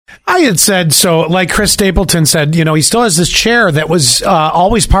had said, so like Chris Stapleton said, he still has this chair that was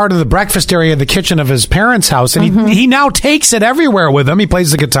always part of the breakfast area of the kitchen of his parents' house. And he now takes it everywhere with him. He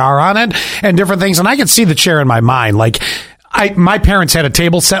plays the guitar on it and different things. And I can see the chair in my mind. Like my parents had a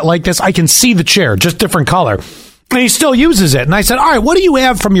table set like this. I can see the chair, just different color. And he still uses it. And I said, all right, what do you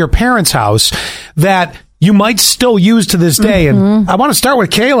have from your parents' house that you might still use to this day? And I want to start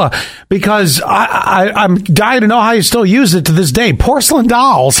with Kayla because I'm dying to know how you still use it to this day. Porcelain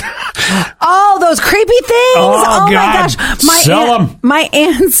dolls. Oh, those creepy things. Oh God. my gosh. My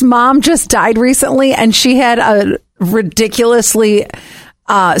aunt's mom just died recently, and she had a ridiculously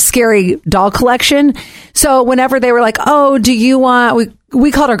scary doll collection. So whenever they were like, oh, do you want...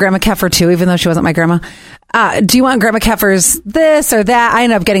 We called her Grandma Keffer too, even though she wasn't my grandma. Do you want Grandma Keffer's this or that? I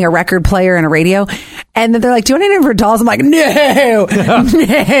ended up getting a record player and a radio. And then they're like, do you want any of her dolls? I'm like, no,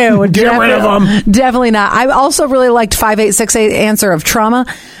 Get rid of them. Definitely not. I also really liked 5868 Answer of Trauma.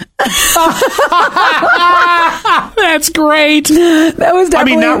 That's great. That was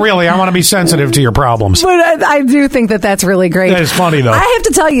definitely... not really. I want to be sensitive to your problems. But I do think that's really great. That is funny, though. I have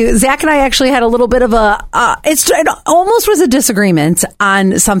to tell you, Zach and I actually had a little bit of it almost was a disagreement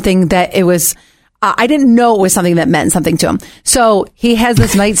on something that it was... I didn't know it was something that meant something to him. So he has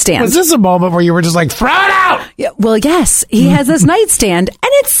this nightstand. Was this a moment where you were just like, throw it out? Yeah, well, yes. He has this nightstand, and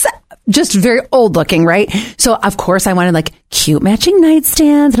it's just very old looking, right? So, of course, I wanted like cute matching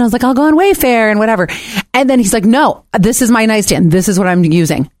nightstands. And I was like, I'll go on Wayfair and whatever. And then he's like, no, this is my nightstand. This is what I'm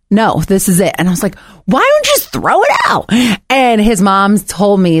using. No, this is it. And I was like, why don't you just throw it out? And his mom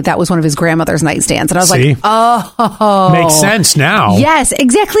told me that was one of his grandmother's nightstands. And I was like, oh. Makes sense now. Yes,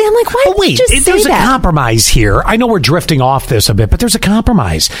 exactly. I'm like, why did you just say that? There's a compromise here. I know we're drifting off this a bit, but there's a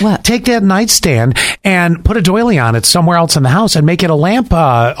compromise. What? Take that nightstand and put a doily on it somewhere else in the house and make it a lamp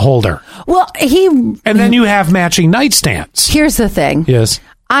holder. Well, And then you have matching nightstands. Here's the thing. Yes.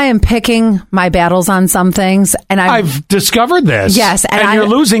 I am picking my battles on some things, and I've discovered this. Yes, and you're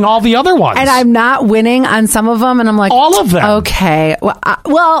losing all the other ones, and I'm not winning on some of them. And I'm like, all of them. Okay,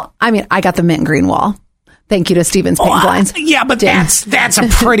 well, I got the mint green wall. Thank you to Stevens Paint Blinds. Yeah, but that's a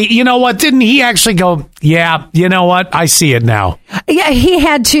pretty. You know what? Didn't he actually go? Yeah, you know what? I see it now. Yeah, he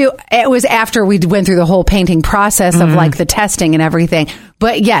had to. It was after we went through the whole painting process of like the testing and everything.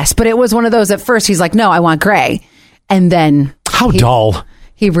 But yes, but it was one of those. At first, he's like, "No, I want gray," and then dull.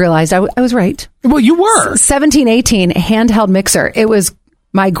 He realized I was right. Well, you were. 1718 handheld mixer. It was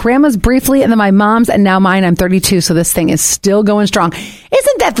my grandma's briefly and then my mom's and now mine. I'm 32, so this thing is still going strong.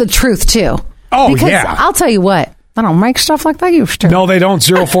 Isn't that the truth, too? Oh, because yeah. I'll tell you what. I don't make stuff like that used to. No, they don't.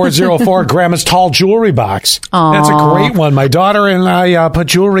 0404, Grandma's tall jewelry box. Aww. That's a great one. My daughter and I put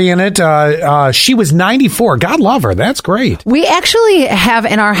jewelry in it. She was 94. God love her. That's great. We actually have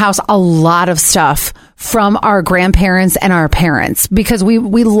in our house a lot of stuff from our grandparents and our parents because we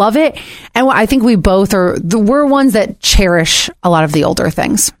love it. And I think we both we're ones that cherish a lot of the older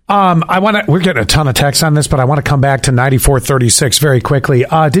things. We're getting a ton of texts on this, but I want to come back to 9436 very quickly.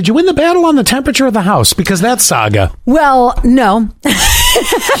 Did you win the battle on the temperature of the house? Because that's saga. Well, no.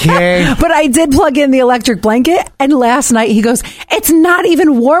 Okay. But I did plug in the electric blanket. And last night he goes, it's not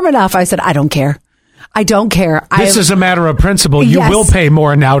even warm enough. I said, I don't care. I don't care. This is a matter of principle. You will pay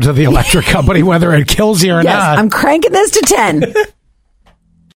more now to the electric company, whether it kills you or not. I'm cranking this to 10.